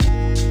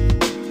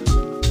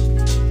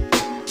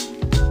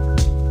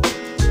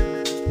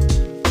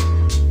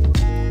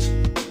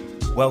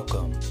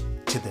Welcome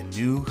to the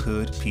New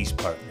Hood Peace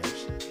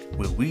Partners,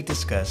 where we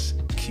discuss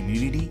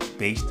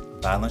community-based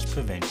violence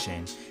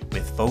prevention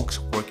with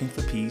folks working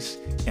for peace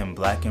in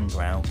Black and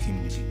Brown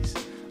communities.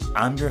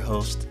 I'm your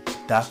host,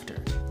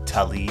 Dr.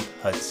 Talib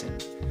Hudson,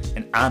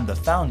 and I'm the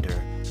founder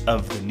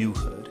of the New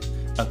Hood,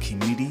 a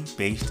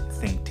community-based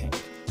think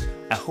tank.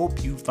 I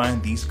hope you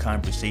find these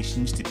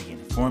conversations to be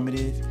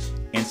informative,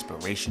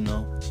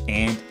 inspirational,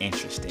 and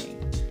interesting.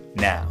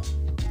 Now,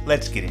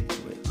 let's get into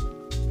it.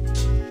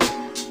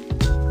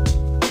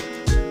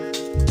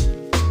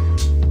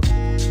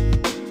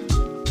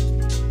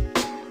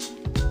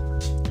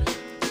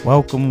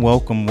 Welcome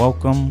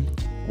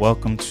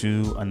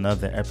to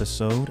another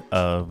episode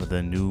of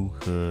the New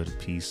Hood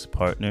Peace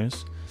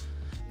Partners.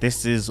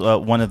 This is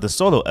one of the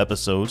solo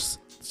episodes,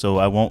 so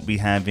I won't be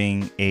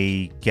having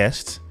a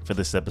guest for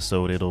this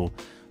episode. It'll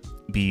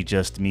be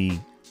just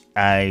me.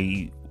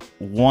 I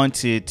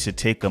wanted to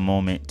take a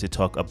moment to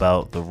talk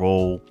about the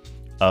role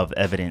of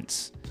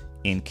evidence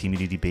in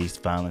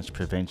community-based violence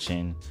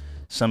prevention.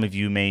 Some of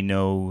you may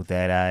know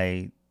that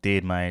I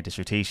did my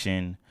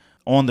dissertation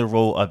on the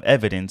role of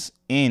evidence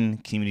in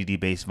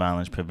community-based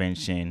violence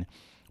prevention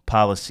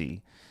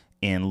policy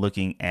and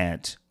looking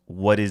at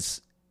what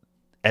does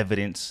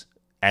evidence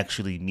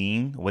actually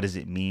mean? What does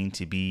it mean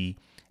to be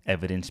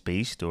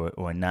evidence-based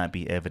or not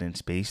be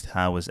evidence-based?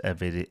 How is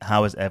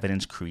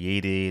evidence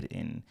created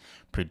and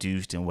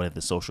produced, and what are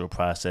the social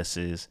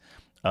processes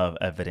of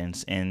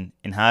evidence, and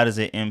how does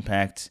it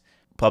impact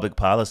public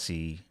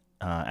policy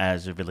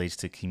as it relates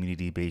to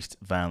community-based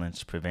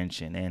violence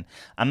prevention? And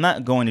I'm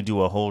not going to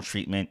do a whole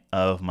treatment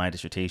of my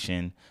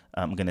dissertation.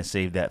 I'm going to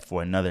save that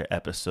for another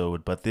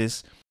episode. But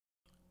this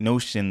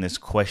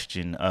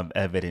question of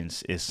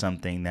evidence is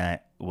something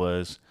that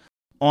was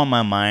on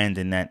my mind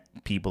and that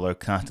people are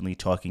constantly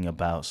talking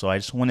about. So I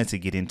just wanted to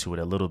get into it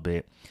a little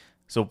bit.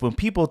 So when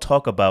people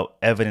talk about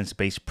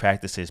evidence-based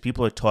practices,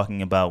 people are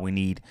talking about we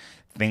need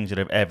things that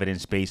are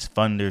evidence-based.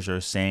 Funders are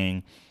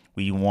saying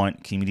we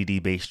want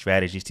community-based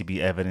strategies to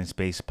be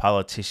evidence-based.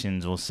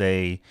 Politicians will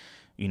say,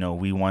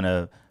 we want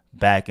to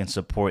back and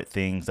support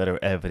things that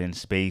are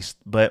evidence-based.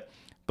 But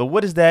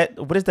what does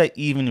that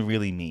even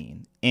really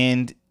mean?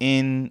 And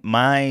in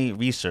my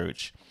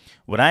research,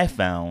 what I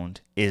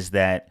found is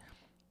that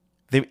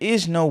there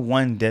is no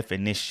one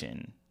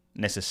definition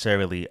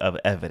necessarily of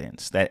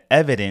evidence. That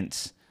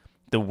evidence,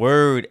 the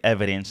word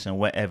evidence and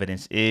what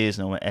evidence is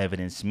and what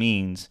evidence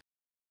means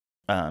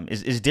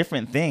is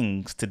different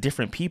things to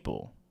different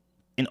people.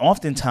 And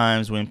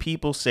oftentimes when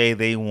people say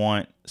they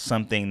want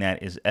something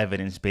that is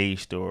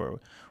evidence-based, or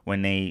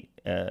when a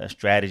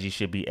strategy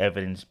should be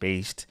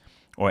evidence-based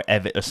or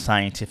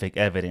scientific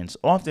evidence,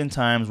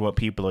 oftentimes what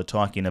people are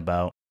talking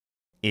about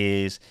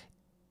is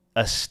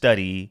a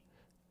study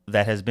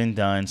that has been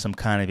done, some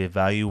kind of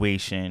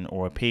evaluation,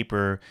 or a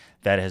paper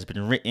that has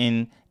been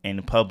written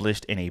and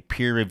published in a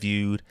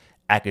peer-reviewed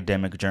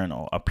academic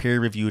journal. A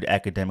peer-reviewed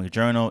academic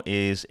journal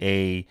is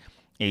a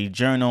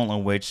journal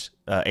in which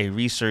a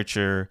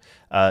researcher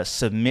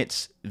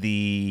submits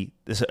a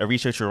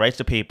researcher writes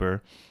a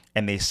paper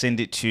and they send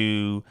it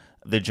to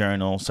the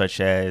journal, such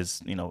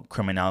as,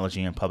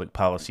 criminology and public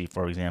policy,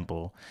 for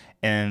example.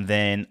 And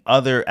then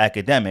other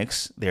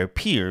academics, their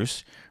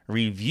peers,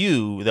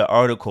 review the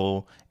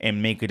article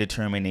and make a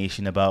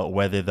determination about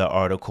whether the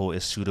article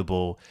is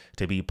suitable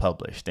to be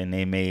published. And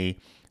they may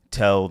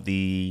tell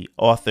the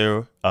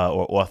author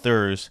or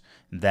authors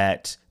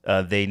that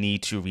they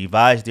need to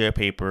revise their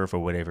paper for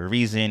whatever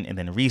reason and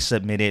then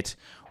resubmit it,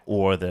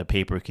 or the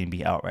paper can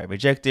be outright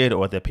rejected,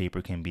 or the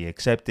paper can be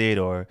accepted,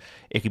 or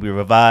it can be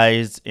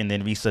revised and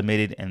then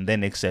resubmitted and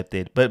then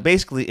accepted. But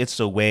basically, it's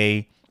a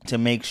way to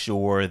make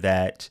sure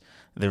that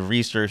the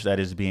research that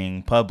is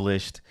being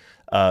published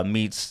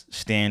meets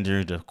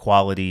standards of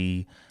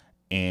quality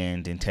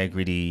and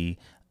integrity,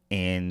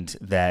 and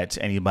that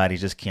anybody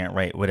just can't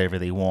write whatever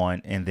they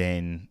want and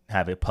then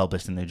have it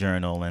published in the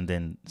journal and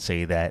then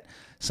say that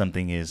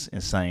something is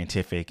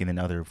scientific, and then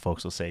other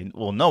folks will say,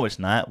 well, no, it's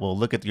not. Well,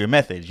 look at your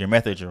methods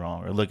are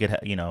wrong, or look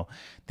at,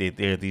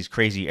 there are these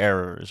crazy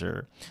errors,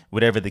 or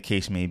whatever the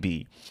case may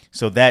be.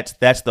 So that's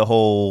the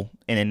whole,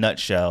 in a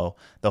nutshell,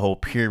 the whole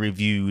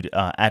peer-reviewed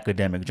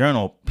academic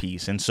journal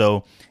piece. And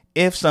so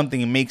if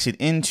something makes it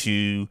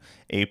into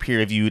a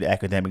peer-reviewed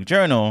academic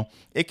journal,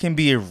 it can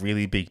be a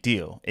really big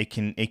deal. It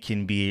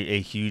can be a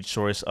huge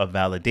source of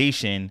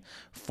validation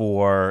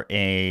for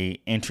a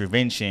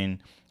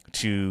intervention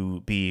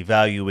to be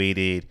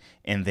evaluated,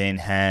 and then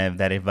have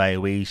that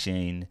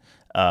evaluation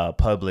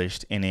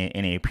published in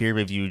a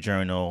peer-reviewed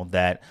journal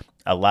that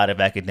a lot of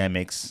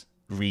academics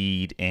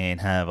read and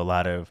have a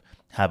lot of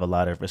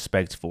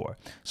respect for.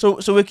 So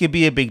it could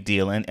be a big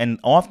deal, and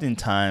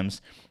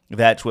oftentimes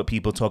that's what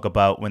people talk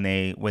about when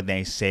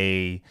they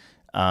say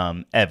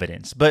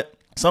evidence. But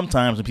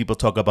sometimes when people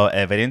talk about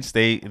evidence,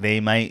 they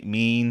might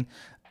mean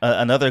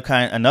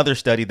another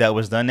study that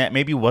was done that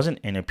maybe wasn't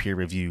in a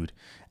peer-reviewed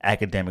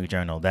academic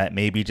journal, that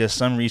maybe just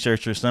some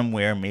researcher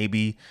somewhere,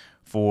 maybe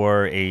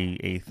for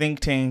a think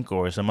tank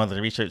or some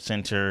other research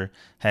center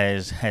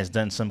has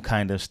done some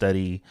kind of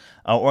study,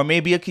 or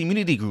maybe a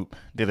community group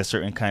did a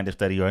certain kind of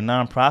study, or a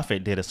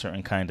nonprofit did a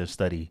certain kind of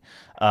study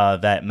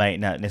that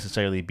might not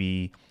necessarily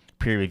be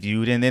peer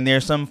reviewed. And then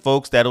there's some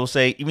folks that'll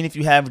say, even if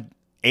you have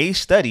a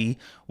study,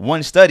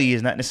 one study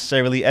is not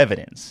necessarily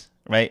evidence,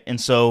 right?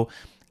 And so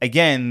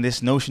again,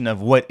 this notion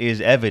of what is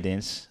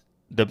evidence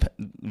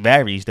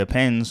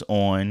depends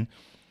on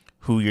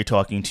who you're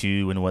talking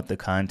to and what the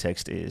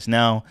context is.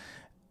 Now,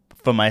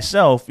 for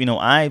myself,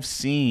 I've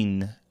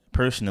seen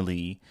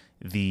personally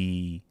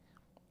the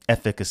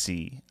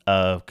efficacy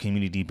of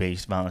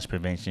community-based violence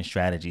prevention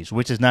strategies,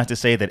 which is not to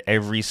say that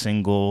every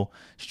single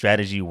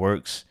strategy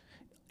works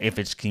if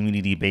it's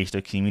community-based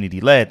or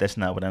community-led. That's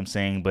not what I'm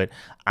saying. But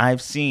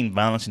I've seen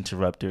violence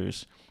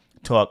interrupters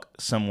talk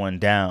someone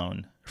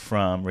down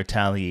from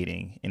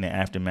retaliating in the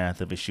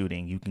aftermath of a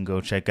shooting. You can go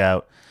check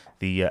out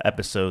the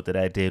episode that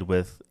I did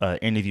with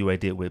interview I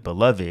did with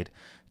Beloved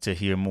to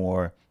hear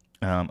more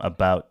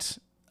about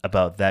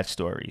that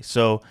story.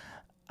 So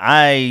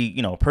I,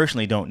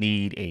 personally don't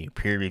need a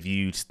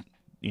peer-reviewed,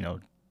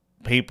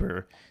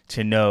 paper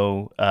to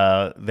know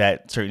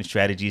that certain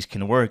strategies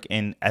can work.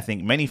 And I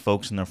think many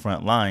folks in the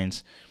front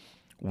lines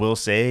will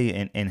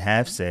say and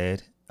have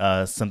said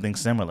something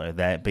similar,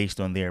 that based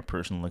on their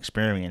personal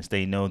experience,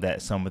 they know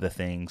that some of the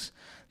things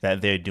that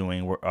they're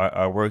doing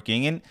are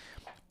working. And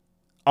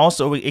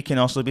also, it can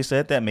also be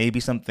said that maybe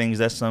some things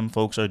that some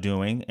folks are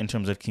doing in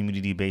terms of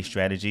community-based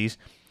strategies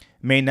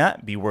may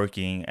not be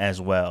working as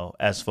well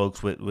as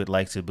folks would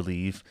like to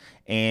believe.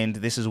 And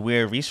this is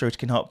where research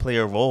can help play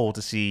a role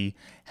to see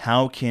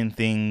how can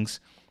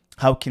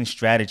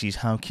strategies,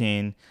 how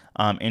can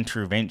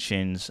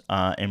interventions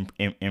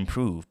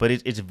improve. But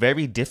it's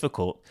very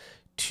difficult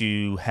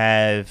to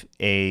have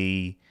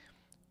a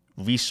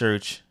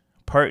research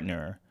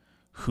partner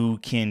who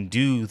can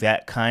do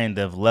that kind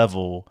of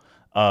level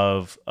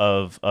of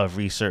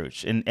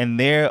research. And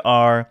there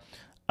are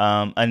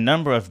a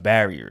number of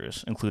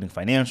barriers, including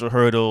financial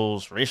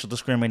hurdles, racial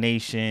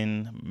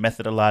discrimination,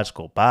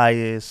 methodological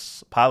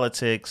bias,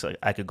 politics,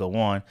 I could go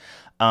on,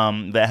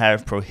 that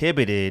have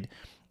prohibited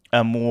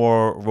a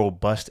more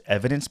robust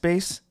evidence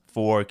base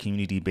for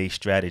community-based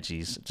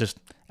strategies. Just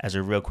as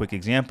a real quick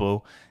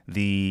example,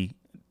 the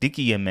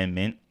Dickey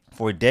Amendment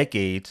for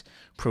decades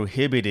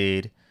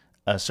prohibited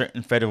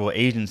certain federal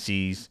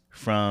agencies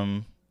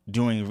from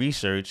doing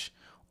research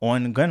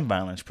on gun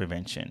violence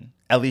prevention,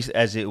 at least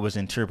as it was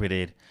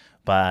interpreted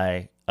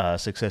by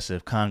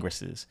successive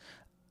Congresses.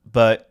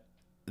 But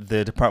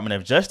the Department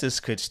of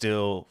Justice could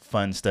still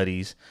fund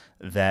studies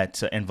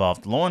that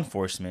involved law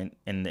enforcement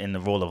and the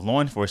role of law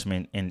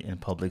enforcement in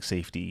public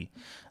safety,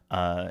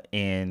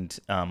 and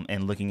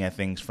looking at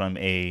things from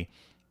a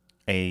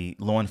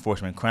law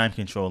enforcement crime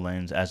control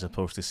lens, as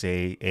opposed to,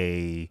 say,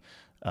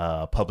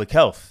 a public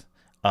health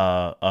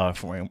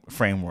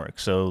framework.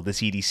 So the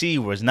CDC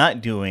was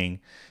not doing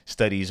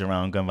studies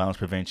around gun violence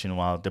prevention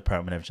while the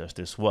Department of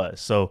Justice was.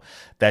 So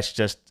that's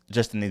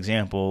just an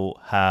example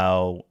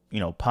how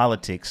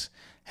politics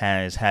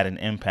has had an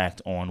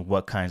impact on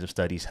what kinds of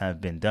studies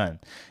have been done.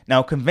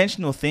 Now,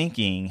 conventional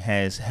thinking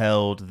has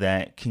held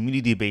that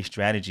community-based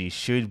strategies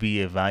should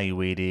be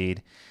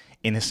evaluated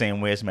in the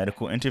same way as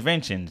medical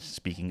interventions,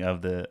 speaking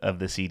of the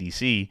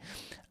CDC.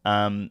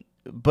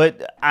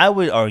 But I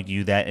would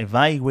argue that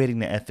evaluating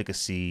the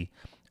efficacy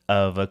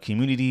of a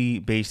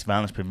community-based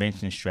violence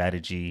prevention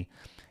strategy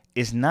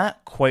is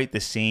not quite the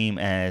same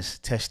as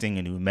testing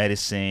a new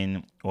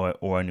medicine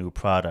or a new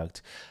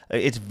product.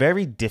 It's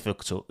very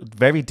difficult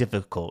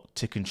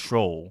to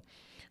control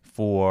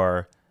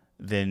for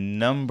the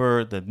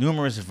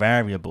numerous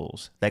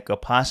variables that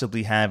could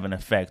possibly have an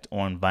effect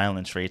on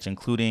violence rates,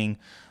 including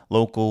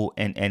local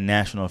and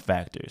national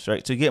factors,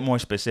 right? To get more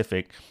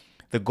specific,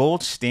 the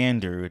gold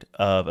standard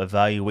of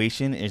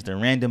evaluation is the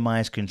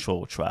randomized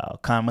control trial,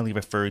 commonly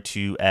referred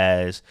to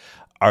as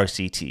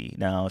RCT.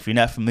 Now, if you're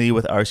not familiar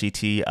with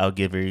RCT, I'll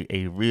give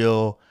a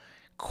real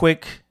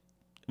quick,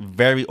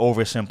 very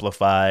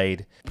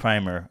oversimplified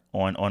primer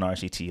on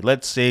RCT.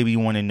 Let's say we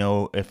want to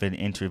know if an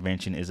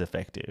intervention is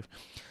effective.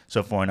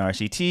 So for an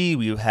RCT,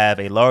 we have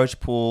a large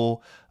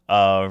pool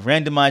of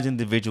randomized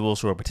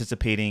individuals who are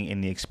participating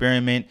in the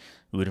experiment.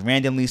 We would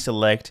randomly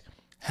select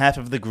half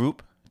of the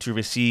group to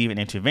receive an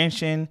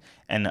intervention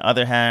and the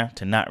other half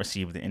to not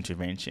receive the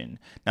intervention.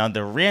 Now,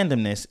 the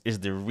randomness is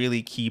the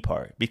really key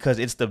part, because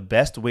it's the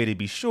best way to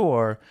be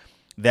sure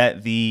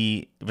that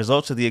the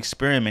results of the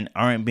experiment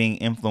aren't being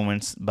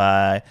influenced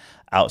by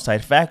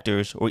outside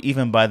factors or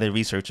even by the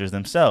researchers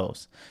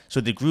themselves.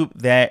 So the group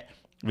that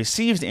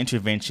receives the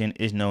intervention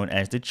is known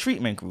as the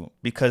treatment group,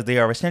 because they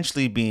are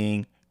essentially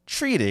being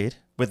treated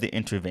with the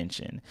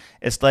intervention.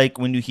 It's like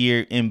when you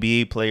hear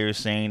NBA players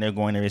saying they're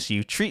going to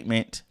receive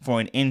treatment for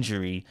an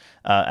injury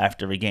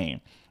after a game.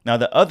 Now,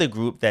 the other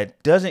group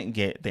that doesn't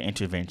get the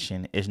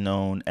intervention is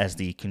known as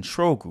the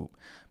control group,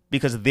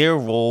 because their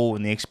role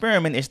in the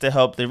experiment is to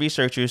help the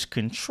researchers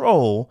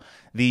control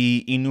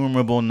the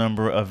innumerable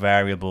number of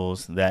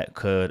variables that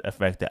could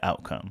affect the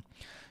outcome.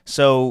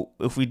 So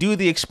if we do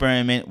the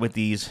experiment with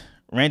these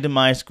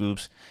randomized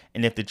groups,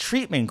 and if the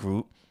treatment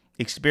group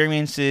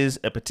experiences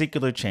a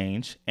particular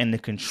change and the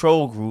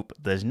control group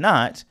does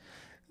not,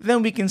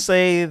 then we can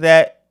say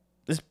that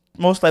it's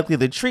most likely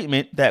the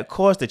treatment that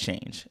caused the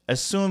change,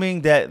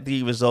 assuming that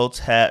the results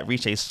had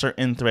reached a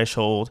certain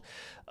threshold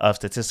of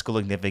statistical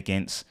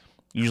significance,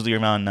 usually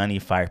around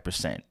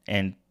 95%.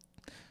 And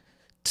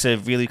to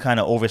really kind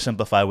of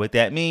oversimplify what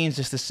that means,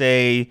 just to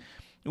say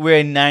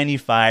we're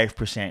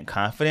 95%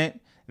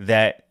 confident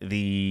that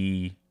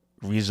the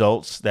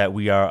results that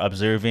we are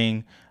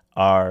observing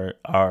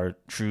are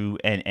true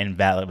and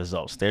valid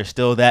results. There's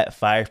still that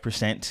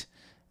 5%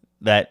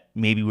 that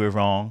maybe we're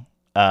wrong,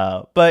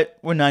 but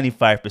we're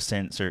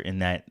 95% certain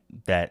that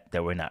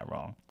we're not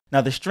wrong.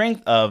 Now, the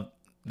strength of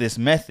this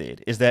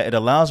method is that it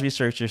allows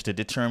researchers to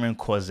determine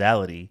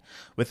causality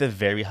with a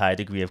very high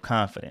degree of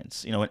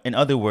confidence. In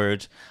other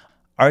words,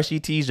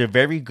 RCTs are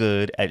very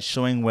good at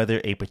showing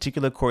whether a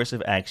particular course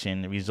of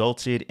action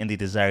resulted in the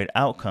desired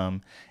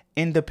outcome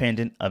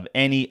independent of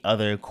any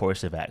other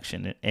course of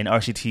action. And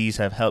RCTs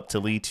have helped to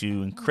lead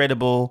to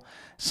incredible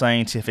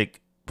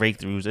scientific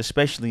breakthroughs,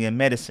 especially in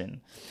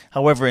medicine.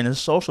 However, in the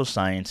social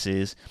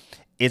sciences,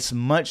 it's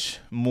much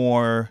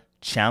more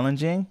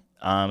challenging.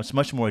 It's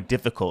much more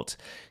difficult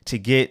to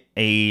get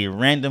a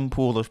random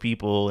pool of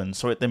people and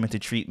sort them into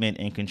treatment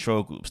and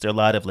control groups. There are a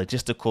lot of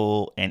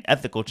logistical and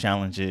ethical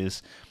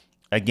challenges,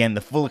 again,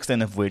 the full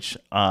extent of which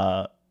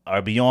are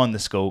beyond the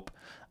scope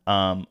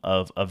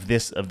of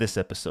this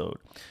episode.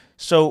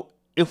 So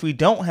if we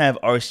don't have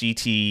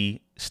RCT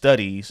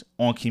studies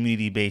on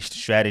community-based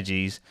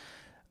strategies,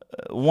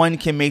 one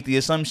can make the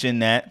assumption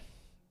that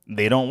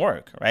they don't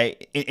work,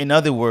 right? In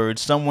other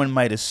words, someone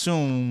might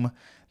assume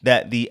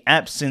that the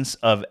absence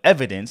of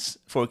evidence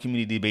for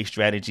community-based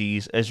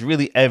strategies is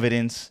really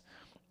evidence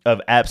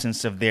of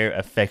absence of their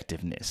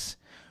effectiveness,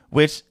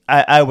 which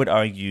I would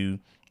argue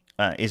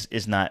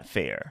is not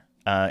fair.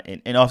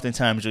 And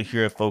oftentimes you'll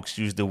hear folks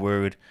use the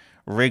word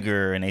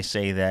rigor, and they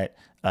say that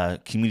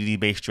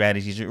community-based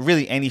strategies, or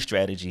really any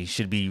strategy,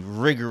 should be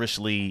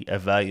rigorously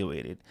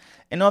evaluated.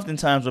 And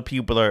oftentimes what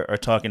people are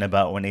talking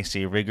about when they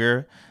say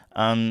rigor,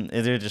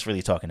 they're just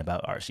really talking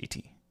about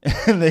RCT.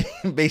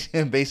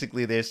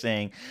 Basically, they're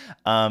saying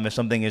if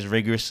something is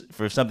rigorous,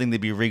 for something to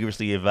be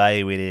rigorously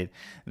evaluated,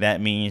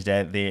 that means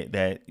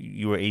that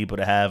you were able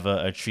to have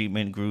a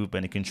treatment group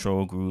and a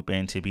control group,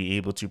 and to be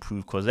able to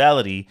prove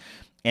causality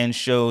and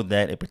show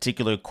that a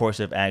particular course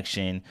of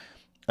action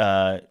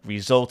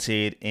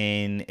resulted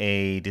in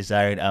a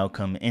desired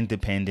outcome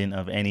independent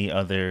of any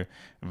other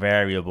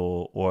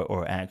variable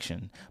or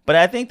action. But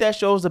I think that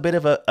shows a bit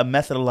of a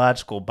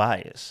methodological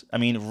bias. I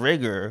mean,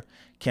 rigor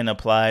can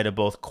apply to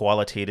both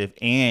qualitative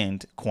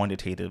and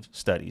quantitative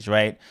studies,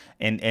 right?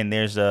 And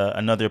there's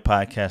another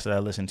podcast that I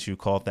listen to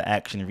called the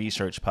Action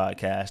Research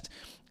Podcast,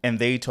 and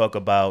they talk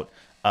about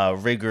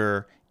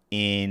rigor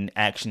in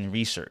action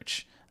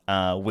research,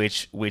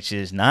 which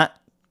is not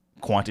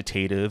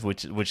quantitative,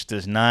 which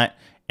does not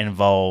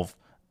involve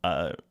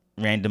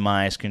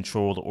randomized,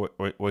 controlled,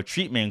 or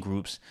treatment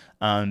groups,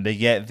 but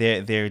yet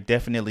there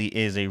definitely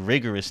is a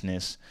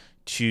rigorousness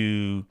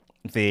to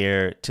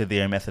their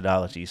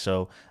methodology.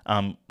 So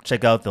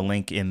check out the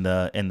link in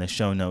the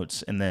show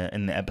notes in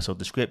the episode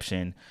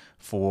description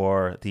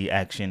for the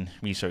Action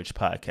Research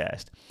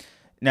Podcast.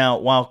 Now,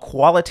 while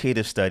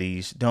qualitative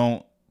studies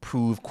don't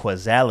prove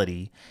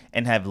causality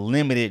and have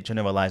limited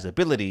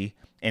generalizability,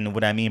 and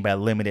what I mean by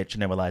limited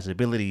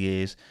generalizability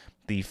is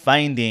the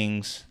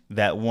findings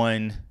that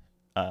one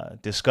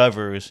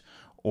discovers,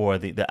 or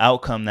the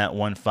outcome that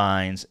one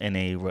finds in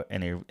a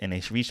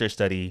research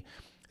study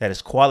that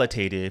is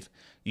qualitative,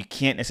 you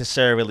can't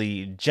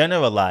necessarily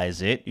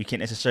generalize it. You can't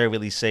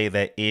necessarily say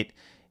that it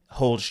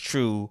holds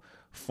true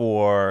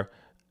for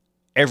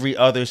every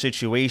other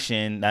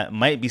situation that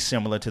might be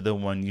similar to the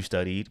one you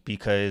studied,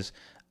 because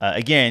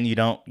again, you're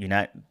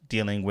not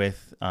dealing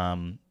with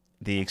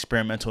the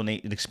experimental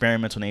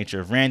nature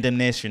of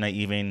randomness. You're not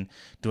even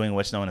doing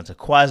what's known as a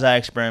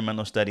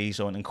quasi-experimental study.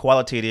 So in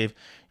qualitative,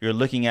 you're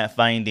looking at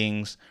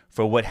findings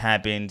for what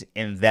happened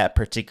in that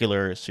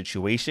particular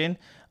situation,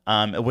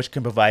 which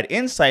can provide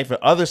insight for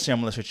other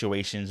similar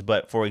situations.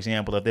 But for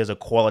example, if there's a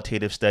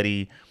qualitative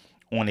study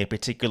on a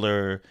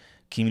particular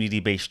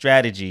community-based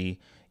strategy,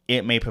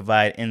 it may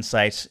provide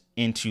insights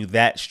into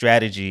that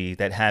strategy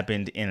that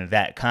happened in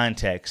that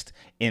context,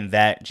 in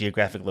that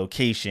geographic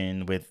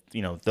location, with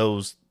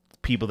those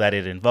people that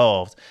it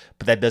involved.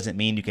 But that doesn't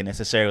mean you can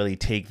necessarily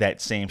take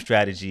that same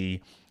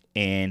strategy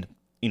and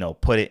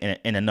put it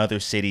in another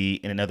city,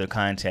 in another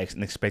context,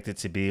 and expect it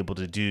to be able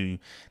to do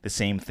the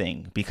same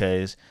thing.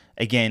 Because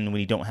again, when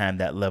you don't have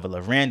that level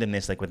of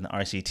randomness, like with an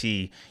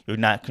RCT, you're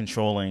not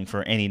controlling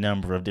for any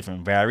number of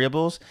different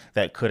variables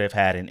that could have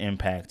had an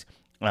impact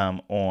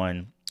on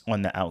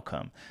the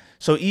outcome.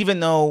 So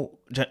even though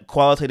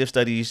qualitative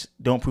studies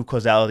don't prove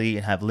causality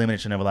and have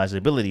limited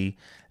generalizability,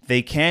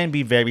 they can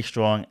be very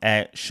strong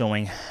at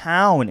showing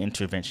how an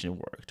intervention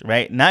worked,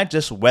 right? Not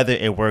just whether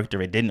it worked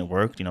or it didn't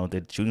work.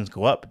 Did shootings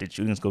go up? Did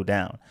shootings go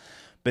down?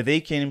 but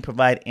they can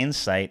provide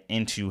insight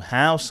into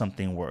how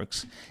something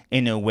works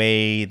in a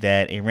way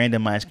that a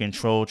randomized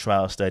control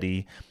trial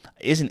study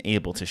isn't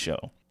able to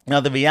show. Now,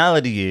 the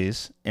reality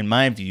is, in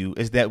my view,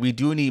 is that we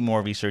do need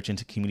more research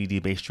into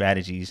community-based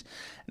strategies,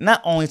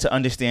 not only to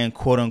understand,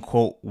 quote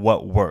unquote,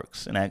 what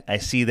works. And I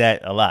see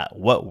that a lot.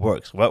 What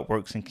works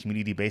in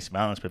community-based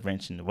violence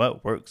prevention?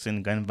 What works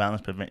in gun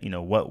violence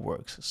prevention? What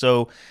works?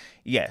 So,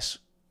 yes,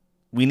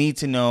 we need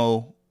to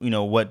know,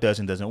 what does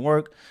and doesn't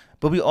work,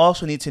 but we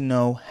also need to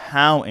know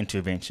how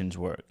interventions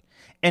work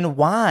and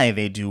why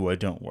they do or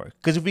don't work.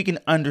 Because if we can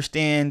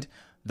understand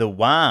the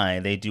why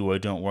they do or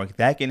don't work,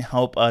 that can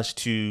help us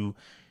to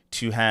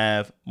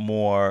have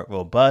more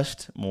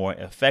robust, more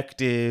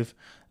effective,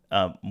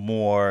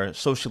 more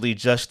socially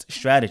just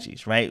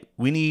strategies, right?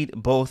 We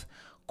need both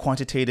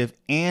quantitative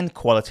and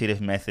qualitative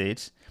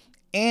methods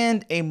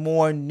and a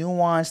more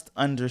nuanced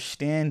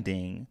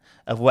understanding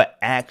of what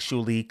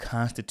actually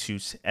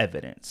constitutes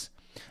evidence.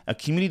 A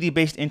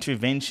community-based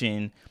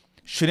intervention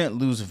shouldn't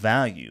lose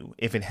value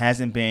if it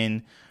hasn't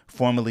been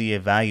formally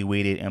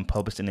evaluated and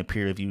published in a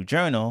peer-reviewed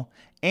journal,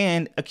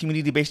 and a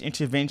community-based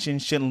intervention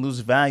shouldn't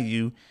lose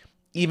value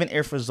even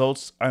if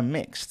results are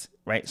mixed,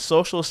 right?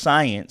 Social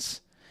science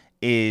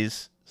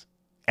is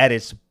at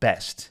its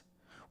best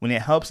when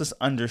it helps us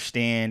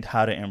understand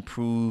how to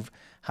improve,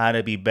 how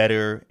to be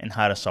better, and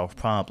how to solve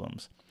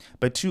problems.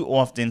 But too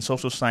often,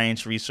 social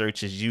science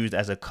research is used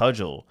as a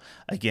cudgel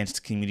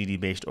against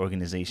community-based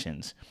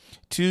organizations.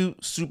 Two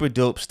super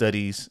dope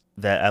studies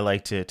that I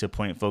like to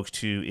point folks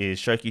to is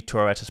Sharkey,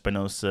 Torres,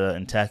 Espinosa,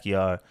 and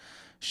Takiar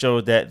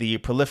showed that the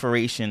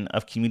proliferation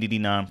of community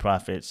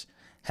nonprofits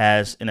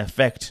has an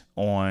effect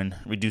on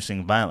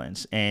reducing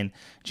violence. And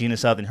Gina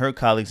South and her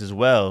colleagues as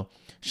well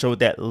showed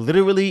that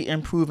literally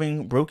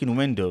improving broken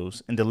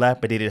windows and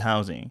dilapidated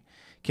housing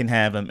can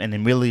have an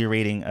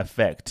ameliorating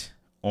effect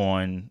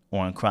on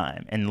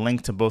crime. And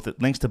links to both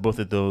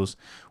of those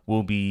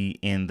will be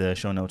in the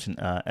show notes and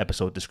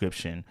episode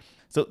description.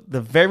 So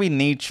the very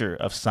nature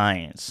of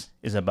science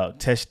is about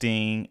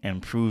testing,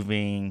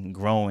 improving,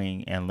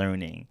 growing, and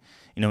learning.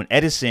 And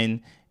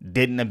Edison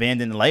didn't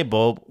abandon the light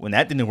bulb when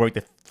that didn't work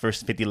the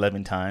first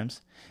 11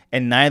 times.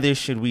 And neither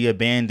should we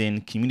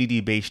abandon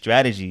community-based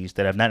strategies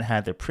that have not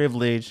had the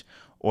privilege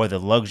or the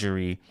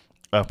luxury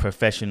of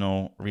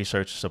professional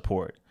research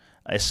support,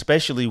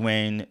 especially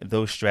when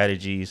those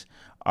strategies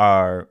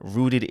are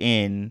rooted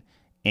in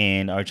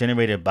and are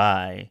generated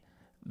by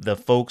the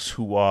folks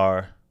who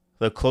are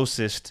the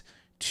closest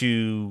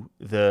to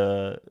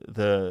the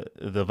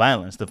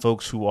violence, the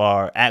folks who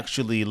are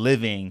actually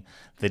living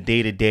the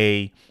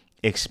day-to-day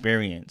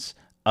experience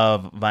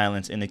of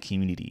violence in the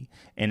community.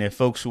 And if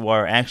folks who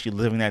are actually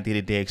living that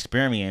day-to-day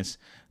experience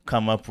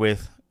come up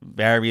with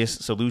various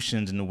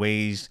solutions and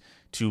ways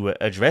to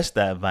address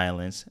that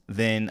violence,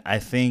 then I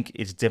think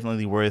it's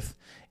definitely worth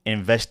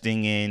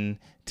investing in,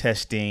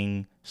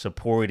 testing,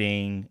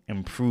 supporting,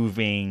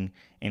 improving,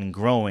 and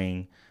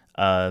growing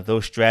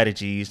those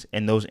strategies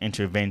and those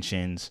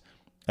interventions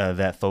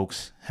that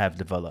folks have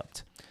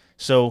developed.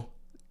 So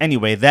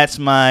anyway, that's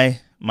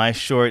my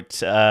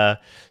short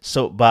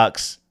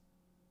soapbox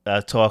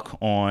talk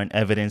on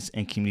evidence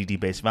in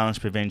community-based violence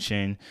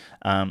prevention.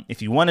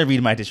 If you want to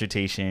read my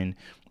dissertation,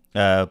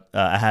 I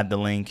have the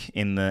link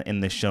in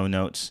the show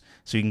notes,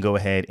 so you can go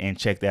ahead and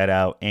check that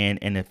out. And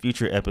in a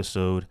future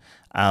episode,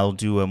 I'll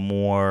do a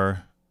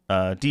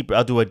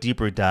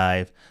deeper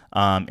dive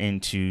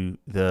into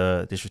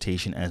the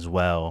dissertation as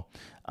well.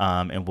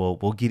 And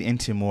we'll get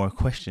into more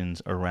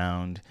questions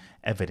around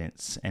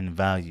evidence and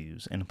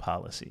values and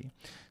policy.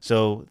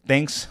 So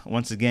thanks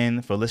once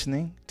again for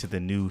listening to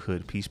the New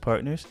Hood Peace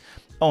Partners.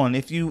 Oh, and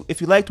if you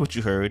liked what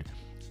you heard,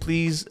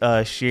 please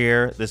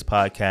share this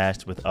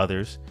podcast with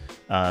others.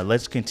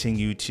 Let's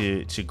continue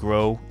to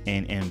grow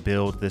and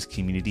build this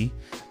community.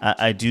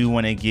 I do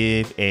want to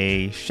give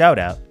a shout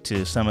out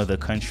to some of the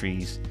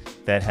countries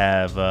that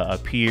have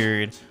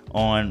appeared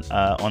on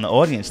the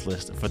audience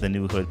list for the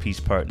New Hood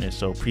Peace Partners.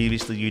 So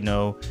previously,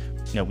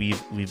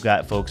 we've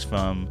got folks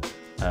from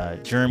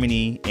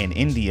Germany and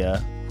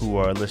India who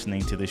are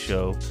listening to the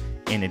show,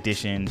 in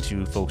addition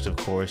to folks, of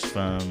course,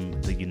 from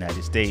the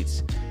United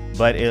States.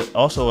 But it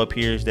also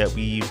appears that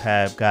we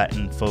have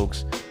gotten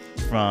folks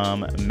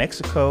from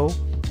Mexico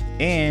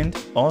and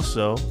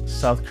also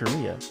South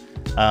Korea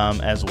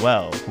as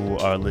well who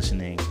are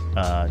listening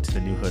to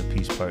the New Hood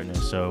Peace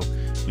Partners. So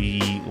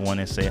we want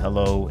to say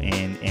hello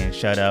and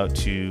shout out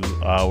to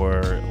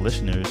our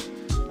listeners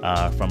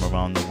from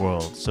around the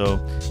world. So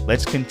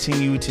let's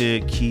continue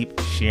to keep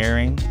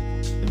sharing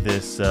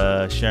these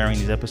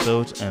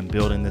episodes and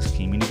building this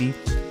community.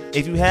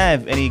 If you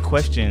have any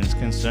questions,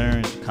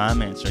 concerns,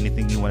 comments, or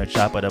anything you want to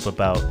chop it up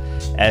about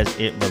as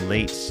it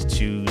relates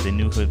to the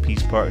New Hood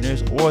Peace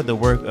Partners or the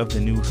work of the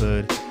New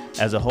Hood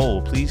as a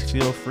whole, please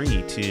feel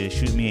free to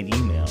shoot me an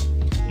email.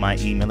 My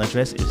email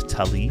address is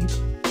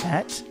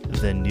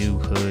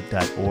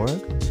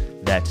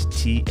talib@thenewhood.org. That's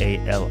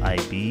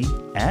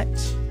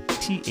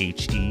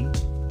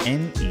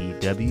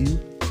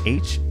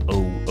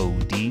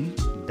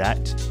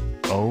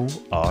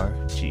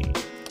TALIB@THENEWHOOD.org.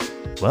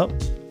 Well,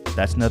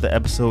 that's another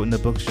episode in the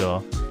books,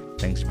 y'all.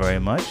 Thanks very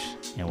much,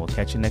 and we'll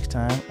catch you next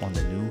time on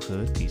the New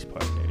Hood Peace.